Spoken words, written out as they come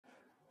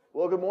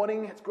Well, good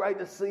morning. It's great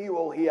to see you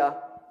all here.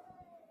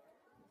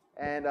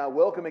 And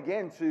welcome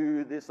again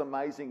to this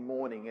amazing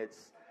morning.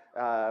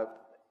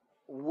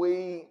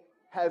 We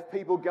have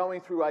people going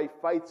through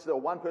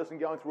one person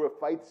going through a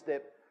faith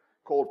step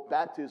called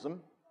baptism.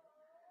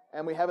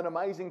 And we have an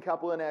amazing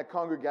couple in our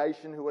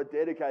congregation who are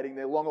dedicating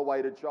their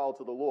long-awaited child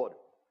to the Lord.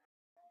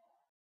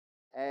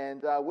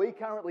 And we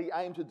currently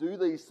aim to do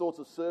these sorts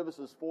of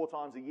services 4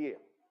 times a year.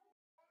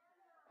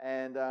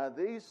 And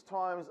these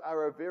times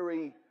are a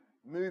very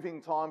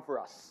moving time for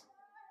us.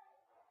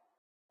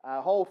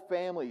 Our whole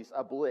families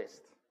are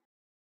blessed.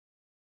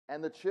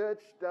 And the church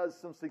does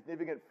some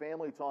significant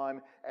family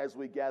time as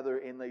we gather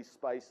in these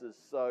spaces.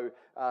 So,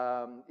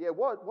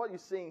 what you're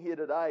seeing here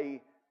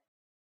today,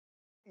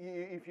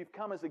 if you've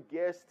come as a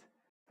guest,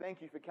 thank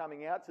you for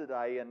coming out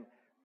today. And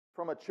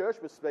from a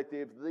church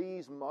perspective,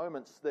 these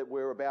moments that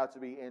we're about to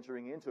be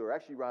entering into are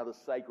actually rather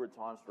sacred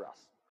times for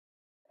us.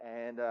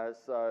 And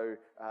so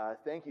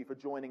thank you for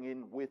joining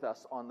in with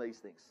us on these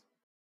things.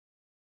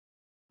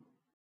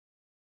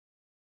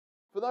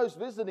 For those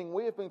visiting,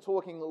 we have been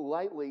talking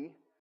lately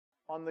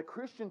on the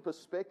Christian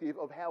perspective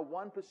of how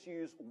one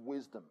pursues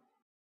wisdom.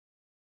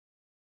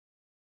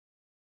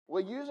 We're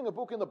using a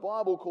book in the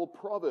Bible called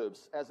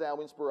Proverbs as our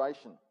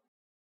inspiration.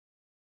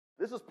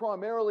 This is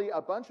primarily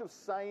a bunch of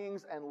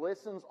sayings and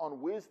lessons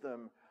on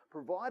wisdom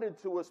provided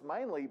to us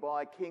mainly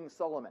by King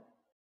Solomon.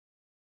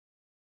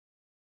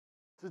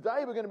 Today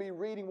we're going to be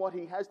reading what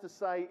he has to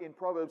say in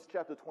Proverbs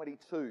chapter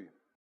 22.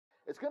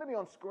 It's going to be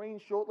on screen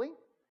shortly.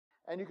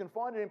 And you can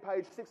find it in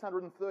page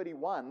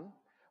 631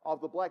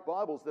 of the black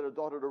Bibles that are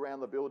dotted around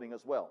the building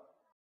as well.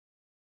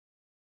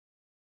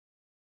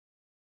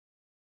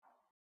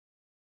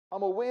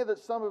 I'm aware that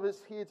some of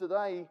us here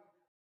today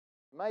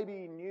may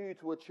be new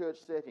to a church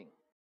setting.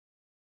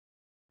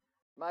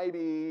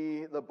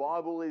 Maybe the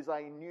Bible is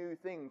a new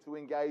thing to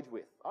engage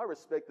with. I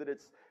respect that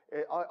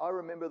I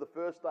remember the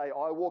first day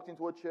I walked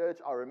into a church.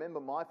 I remember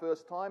my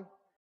first time.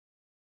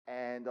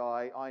 And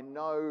I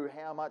know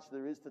how much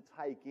there is to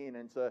take in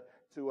and to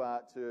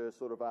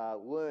sort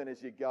of learn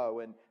as you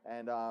go.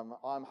 And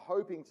I'm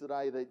hoping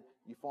today that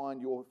you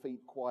find your feet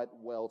quite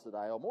well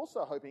today. I'm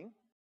also hoping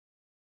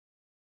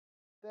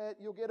that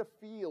you'll get a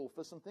feel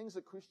for some things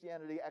that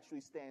Christianity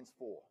actually stands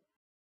for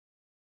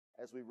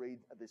as we read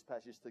this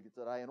passage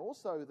today. And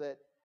also that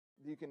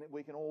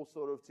we can all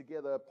sort of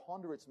together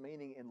ponder its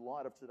meaning in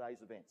light of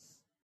today's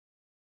events.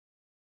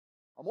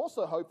 I'm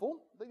also hopeful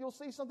that you'll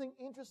see something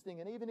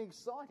interesting and even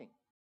exciting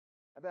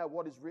about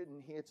what is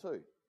written here too.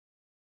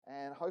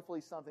 And hopefully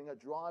something that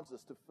drives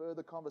us to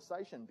further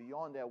conversation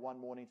beyond our one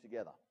morning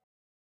together.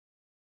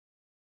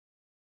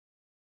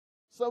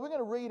 So we're going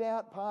to read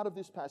out part of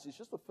this passage,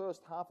 just the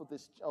first half of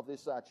this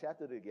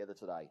chapter together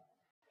today.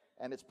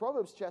 And it's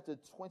Proverbs chapter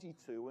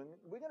 22, and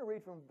we're going to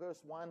read from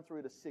verse 1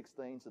 through to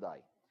 16 today.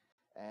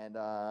 And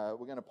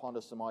we're going to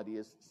ponder some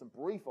ideas, some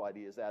brief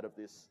ideas out of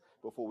this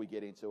before we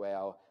get into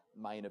our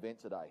main event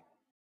today.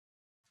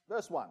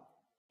 Verse 1.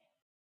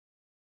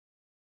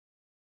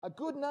 A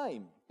good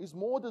name is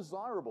more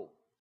desirable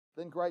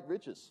than great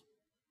riches.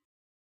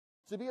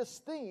 To be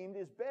esteemed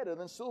is better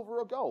than silver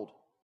or gold.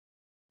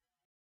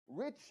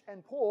 Rich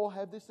and poor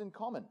have this in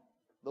common.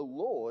 The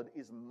Lord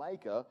is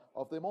maker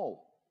of them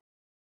all.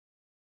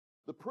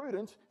 The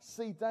prudent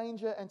see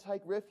danger and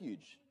take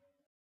refuge,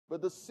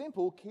 but the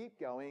simple keep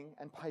going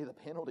and pay the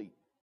penalty.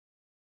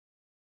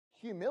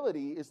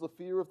 Humility is the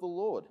fear of the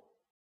Lord.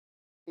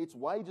 Its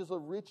wages are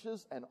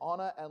riches and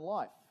honor and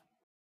life.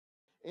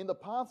 In the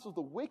paths of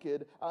the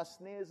wicked are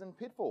snares and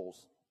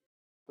pitfalls,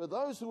 but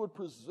those who would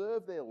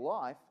preserve their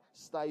life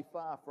stay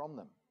far from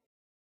them.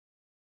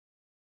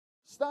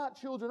 Start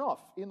children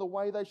off in the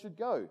way they should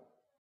go,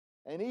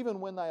 and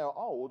even when they are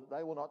old,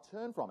 they will not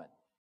turn from it.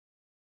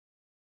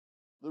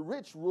 The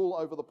rich rule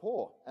over the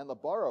poor, and the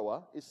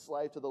borrower is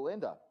slave to the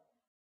lender.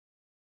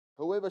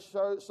 Whoever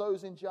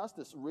sows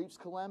injustice reaps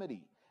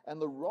calamity, and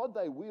the rod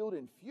they wield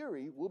in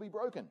fury will be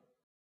broken.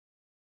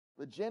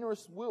 The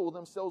generous will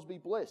themselves be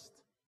blessed,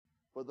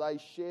 for they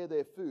share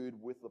their food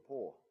with the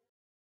poor.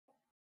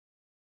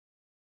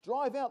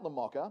 Drive out the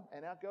mocker,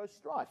 and out goes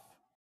strife.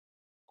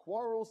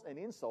 Quarrels and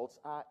insults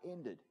are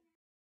ended.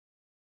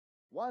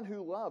 One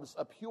who loves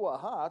a pure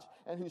heart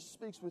and who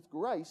speaks with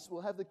grace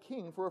will have the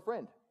king for a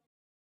friend.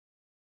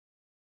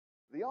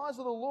 The eyes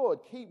of the Lord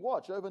keep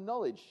watch over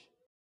knowledge,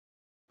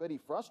 but he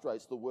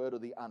frustrates the word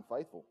of the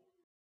unfaithful.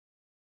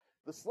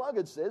 The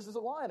sluggard says, "There's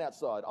a lion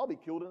outside. I'll be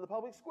killed in the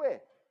public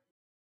square."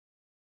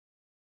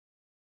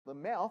 The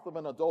mouth of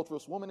an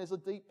adulterous woman is a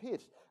deep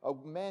pit. A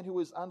man who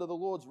is under the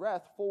Lord's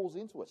wrath falls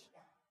into it.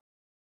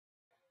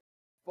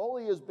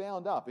 Folly is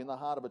bound up in the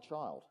heart of a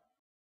child,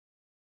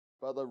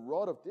 but the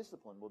rod of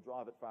discipline will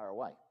drive it far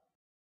away.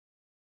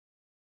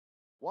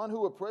 One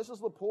who oppresses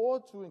the poor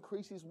to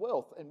increase his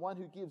wealth, and one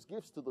who gives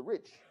gifts to the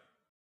rich,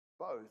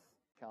 both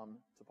come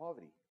to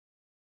poverty.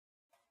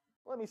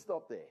 Let me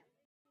stop there.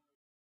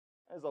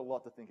 There's a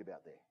lot to think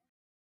about there.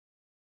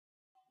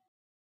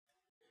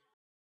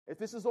 If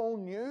this is all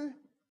new,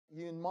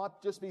 you might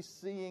just be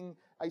seeing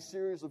a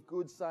series of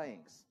good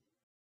sayings.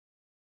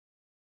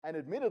 And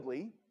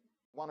admittedly,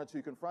 one or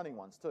two confronting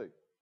ones too.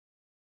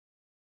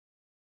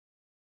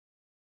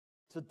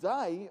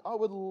 Today, I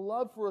would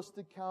love for us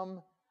to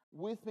come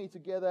with me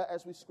together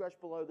as we scratch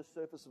below the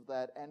surface of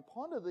that and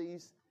ponder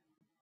these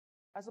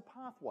as a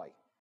pathway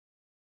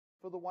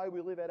for the way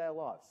we live out our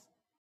lives.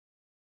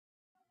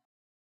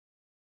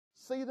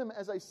 See them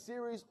as a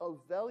series of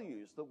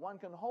values that one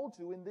can hold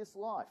to in this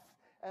life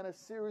and a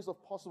series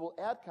of possible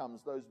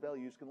outcomes those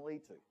values can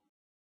lead to.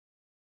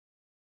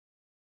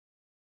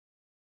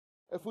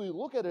 If we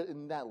look at it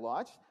in that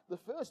light, the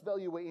first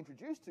value we're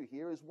introduced to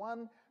here is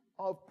one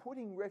of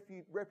putting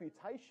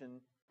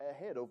reputation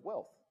ahead of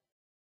wealth.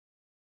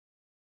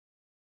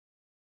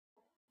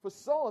 For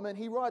Solomon,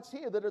 he writes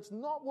here that it's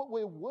not what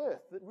we're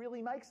worth that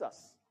really makes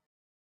us,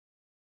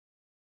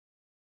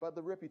 but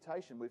the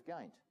reputation we've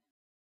gained.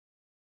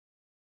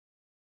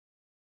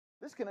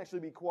 This can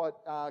actually be quite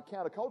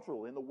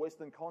countercultural in the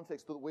Western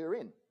context that we're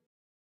in.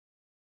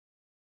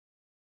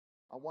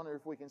 I wonder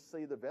if we can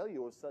see the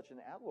value of such an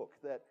outlook,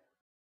 that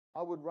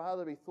I would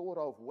rather be thought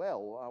of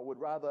well, I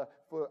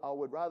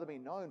would rather be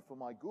known for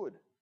my good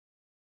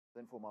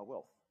than for my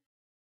wealth.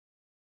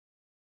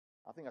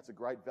 I think that's a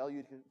great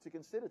value to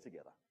consider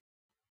together.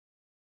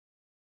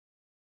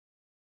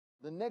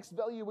 The next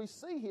value we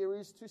see here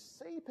is to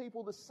see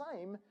people the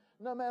same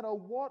no matter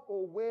what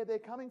or where they're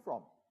coming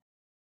from.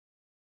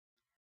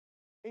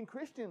 In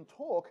Christian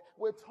talk,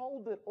 we're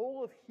told that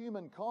all of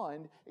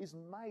humankind is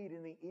made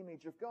in the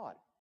image of God.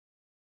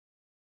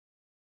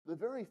 The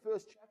very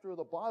first chapter of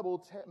the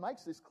Bible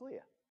makes this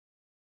clear.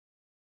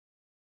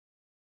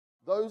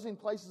 Those in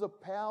places of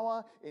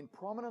power, in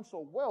prominence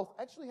or wealth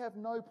actually have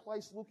no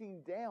place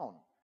looking down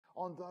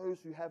on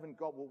those who haven't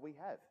got what we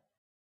have.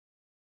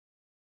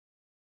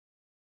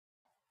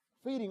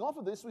 Feeding off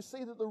of this, we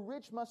see that the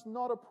rich must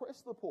not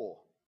oppress the poor,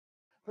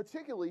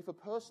 particularly for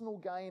personal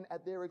gain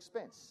at their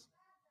expense.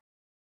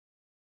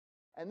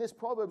 And this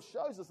proverb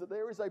shows us that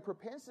there is a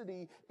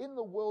propensity in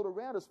the world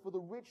around us for the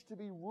rich to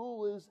be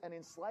rulers and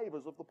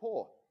enslavers of the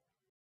poor.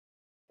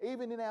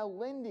 Even in our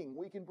lending,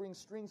 we can bring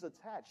strings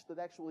attached that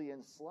actually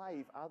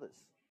enslave others.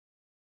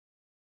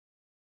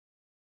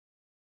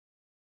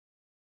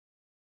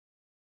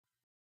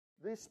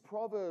 This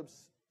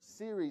Proverbs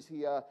series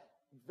here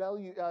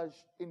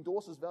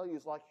endorses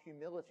values like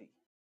humility.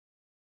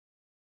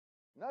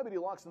 Nobody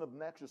likes an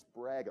obnoxious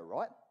bragger,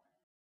 right?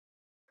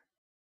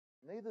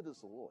 Neither does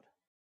the Lord.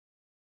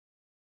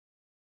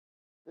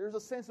 There is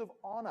a sense of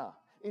honor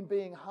in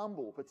being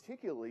humble,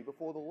 particularly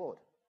before the Lord.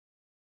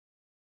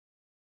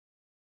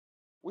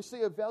 We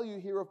see a value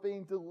here of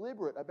being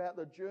deliberate about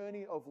the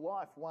journey of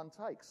life one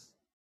takes.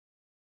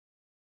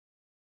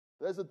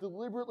 There's a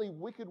deliberately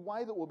wicked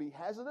way that will be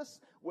hazardous,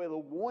 where the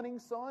warning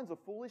signs of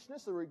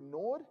foolishness are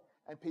ignored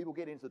and people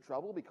get into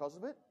trouble because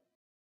of it.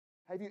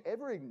 Have you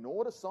ever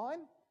ignored a sign?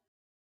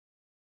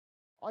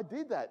 I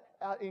did that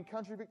out in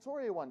country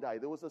Victoria one day.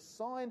 There was a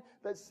sign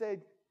that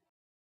said,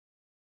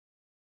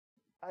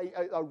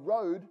 a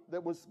road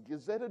that was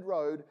gazetted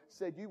road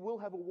said, you will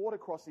have a water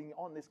crossing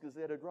on this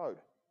gazetted road.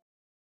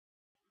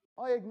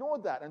 I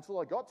ignored that until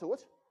I got to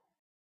it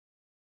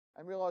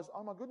and realized,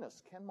 oh my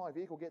goodness, can my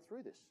vehicle get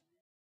through this?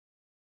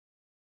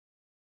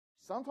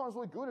 Sometimes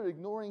we're good at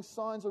ignoring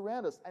signs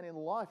around us, and in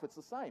life it's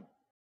the same.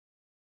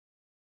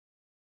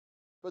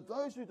 But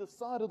those who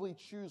decidedly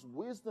choose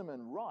wisdom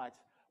and right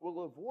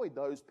will avoid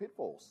those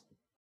pitfalls.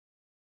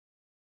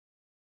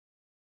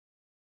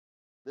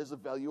 There's a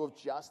value of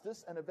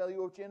justice and a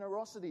value of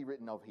generosity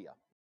written of here.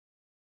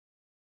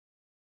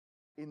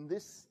 In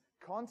this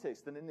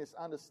context and in this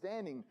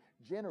understanding,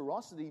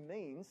 generosity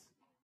means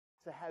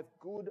to have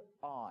good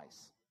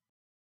eyes.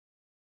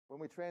 When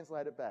we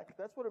translate it back,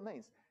 that's what it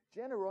means.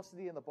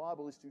 Generosity in the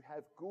Bible is to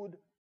have good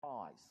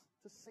eyes,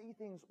 to see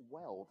things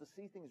well, to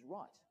see things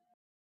right.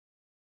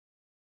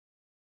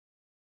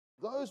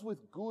 Those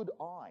with good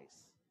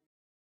eyes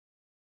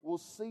will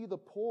see the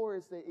poor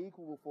as their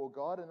equal before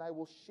God, and they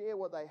will share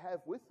what they have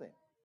with them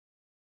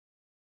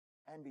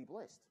and be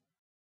blessed.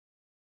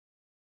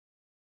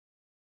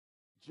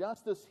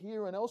 Justice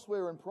here and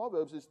elsewhere in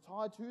Proverbs is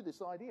tied to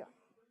this idea.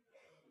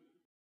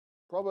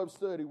 Proverbs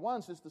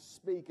 31 says to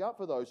speak up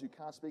for those who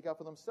can't speak up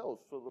for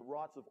themselves, for the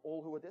rights of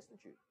all who are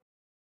destitute.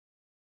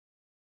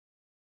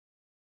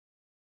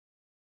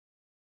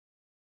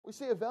 We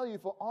see a value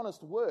for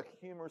honest work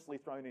humorously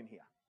thrown in here.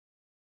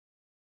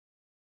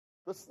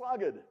 The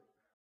sluggard,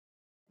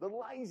 the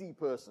lazy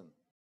person,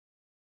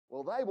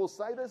 well, they will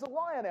say there's a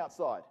lion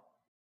outside.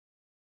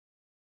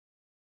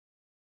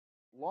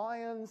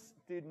 Lions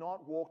did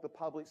not walk the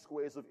public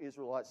squares of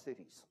Israelite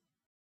cities.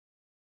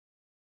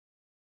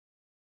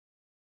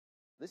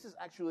 This is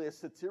actually a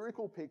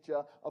satirical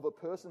picture of a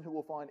person who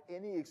will find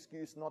any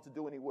excuse not to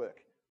do any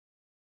work.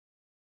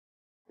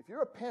 If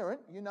you're a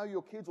parent, you know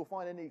your kids will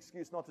find any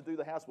excuse not to do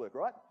the housework,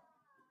 right?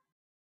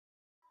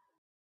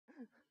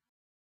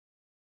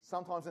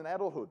 Sometimes in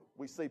adulthood,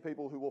 we see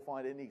people who will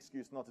find any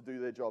excuse not to do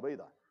their job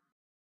either.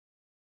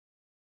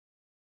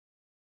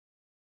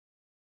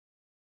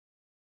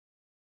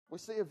 We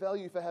see a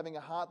value for having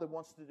a heart that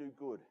wants to do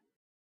good.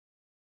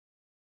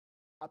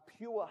 A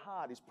pure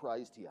heart is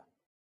praised here.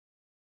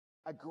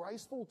 A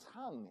graceful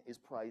tongue is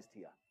praised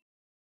here.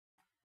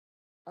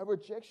 A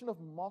rejection of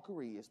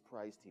mockery is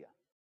praised here.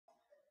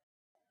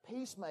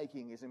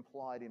 Peacemaking is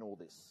implied in all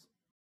this.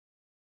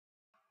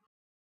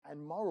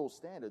 And moral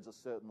standards are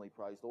certainly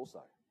praised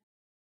also.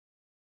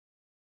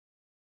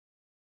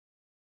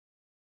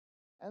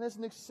 And there's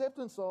an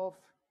acceptance of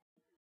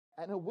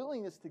and a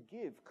willingness to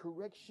give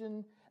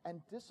correction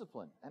and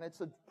discipline. And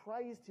it's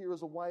praised here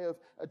as a way of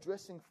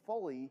addressing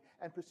folly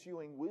and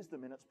pursuing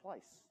wisdom in its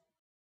place.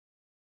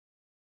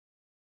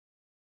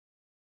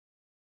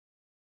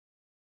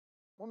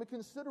 When we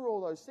consider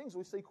all those things,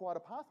 we see quite a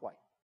pathway.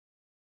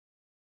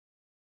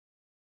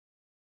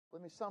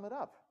 Let me sum it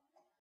up.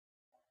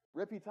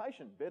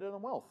 Reputation, better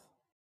than wealth.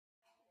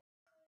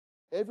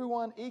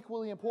 Everyone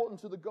equally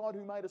important to the God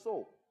who made us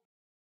all.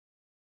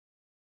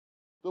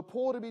 The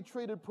poor to be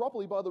treated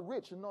properly by the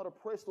rich and not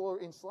oppressed or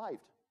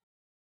enslaved.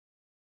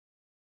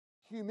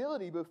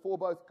 Humility before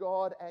both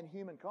God and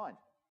humankind.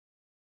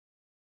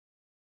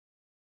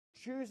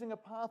 Choosing a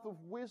path of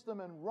wisdom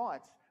and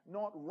right,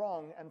 not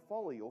wrong and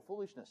folly or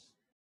foolishness.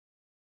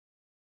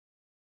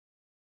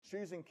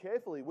 Choosing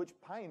carefully which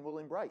pain we'll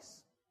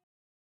embrace.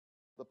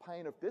 The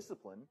pain of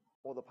discipline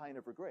or the pain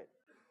of regret.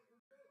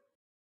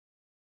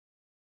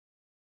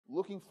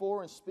 Looking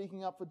for and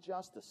speaking up for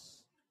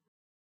justice.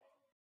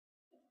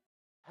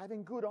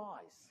 Having good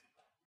eyes,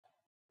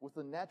 with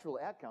the natural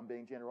outcome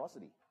being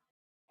generosity.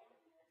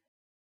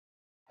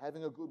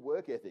 Having a good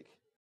work ethic.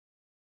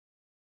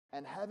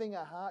 And having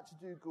a heart to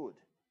do good.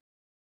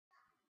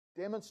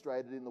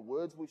 Demonstrated in the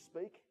words we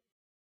speak,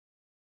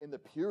 in the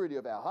purity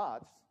of our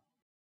hearts,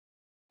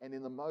 and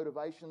in the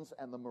motivations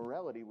and the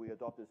morality we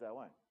adopt as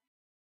our own.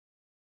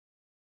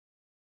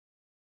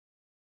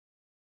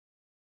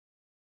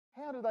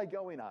 How do they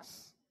go in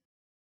us?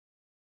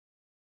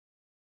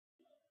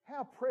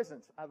 How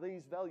present are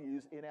these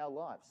values in our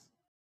lives?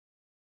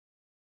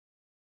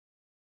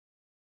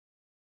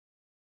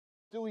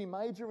 Do we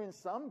major in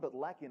some but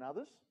lack in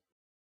others?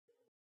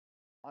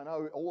 I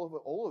know all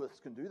of us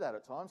can do that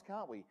at times,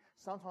 can't we?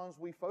 Sometimes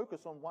we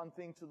focus on one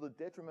thing to the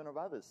detriment of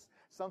others.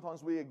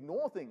 Sometimes we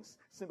ignore things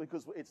simply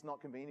because it's not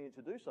convenient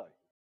to do so.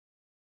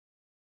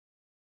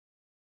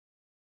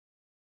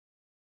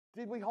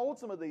 Did we hold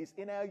some of these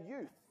in our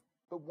youth,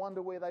 but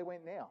wonder where they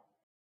went now?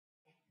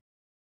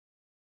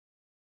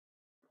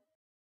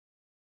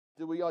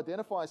 Do we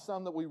identify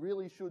some that we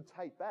really should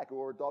take back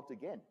or adopt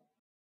again?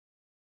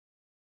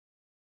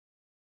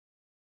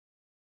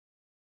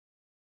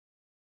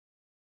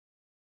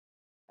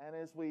 And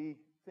as we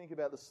think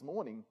about this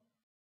morning,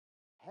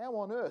 how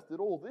on earth did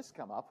all this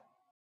come up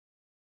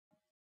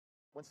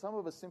when some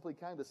of us simply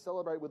came to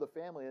celebrate with a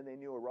family and their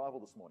new arrival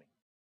this morning?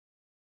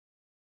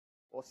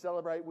 Or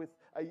celebrate with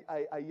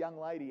a young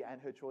lady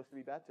and her choice to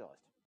be baptized?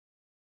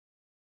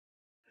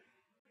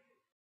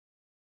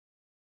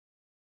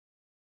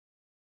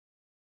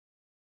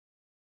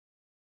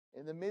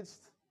 In the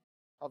midst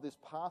of this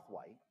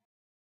pathway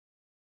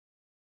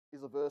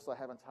is a verse I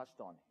haven't touched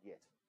on yet.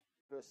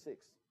 Verse 6.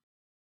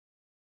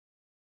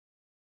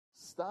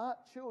 Start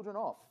children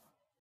off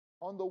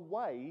on the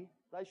way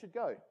they should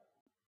go.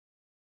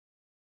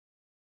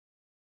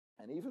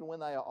 And even when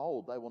they are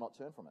old, they will not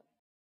turn from it.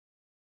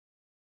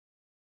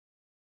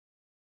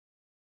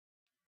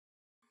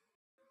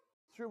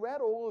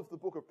 Throughout all of the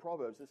book of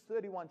Proverbs, there's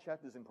 31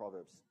 chapters in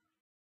Proverbs.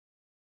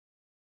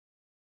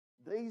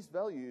 These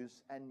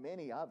values and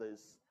many others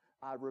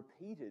are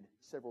repeated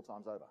several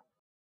times over.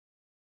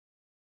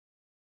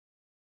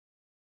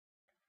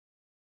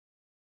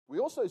 We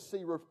also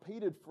see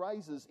repeated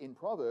phrases in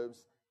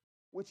Proverbs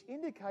which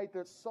indicate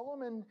that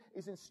Solomon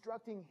is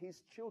instructing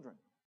his children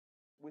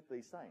with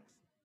these sayings.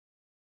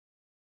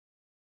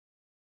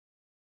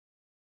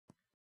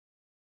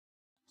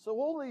 So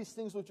all these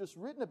things we've just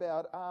written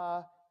about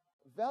are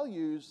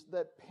values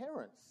that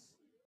parents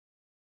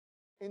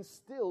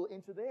instill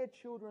into their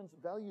children's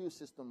value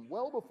system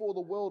well before the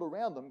world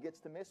around them gets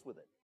to mess with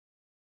it.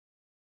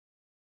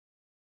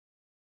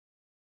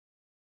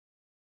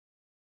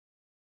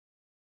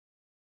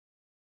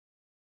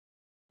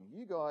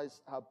 You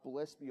guys are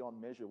blessed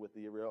beyond measure with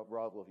the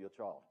arrival of your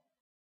child.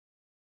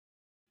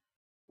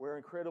 We're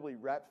incredibly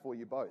rapt for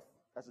you both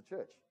as a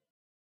church.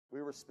 We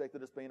respect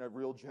that it's been a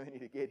real journey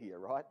to get here,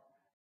 right?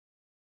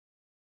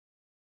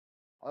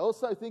 I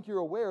also think you're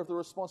aware of the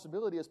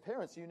responsibility as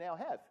parents you now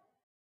have.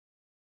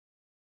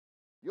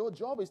 Your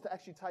job is to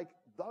actually take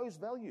those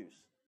values,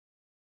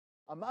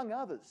 among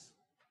others,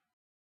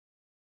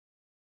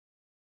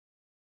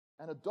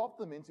 and adopt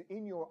them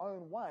in your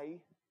own way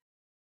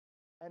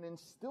and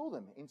instill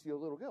them into your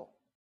little girl.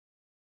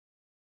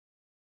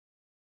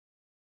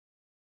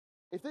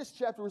 If this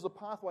chapter is a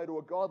pathway to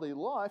a godly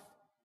life,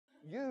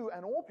 you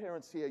and all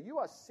parents here, you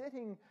are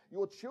setting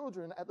your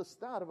children at the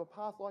start of a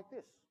path like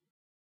this.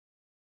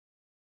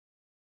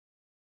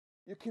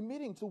 You're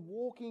committing to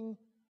walking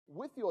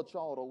with your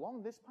child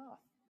along this path.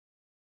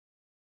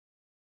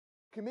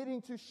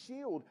 Committing to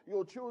shield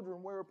your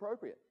children where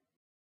appropriate.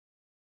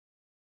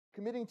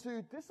 Committing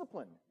to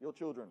discipline your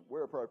children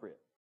where appropriate.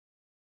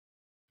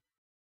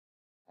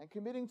 and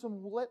committing to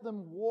let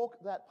them walk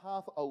that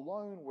path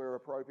alone where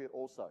appropriate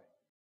also.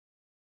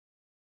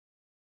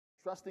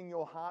 Trusting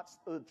your heart's,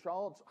 the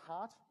child's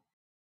heart,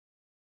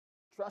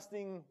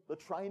 trusting the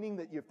training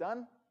that you've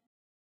done,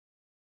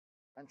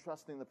 and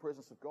trusting the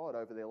presence of God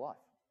over their life.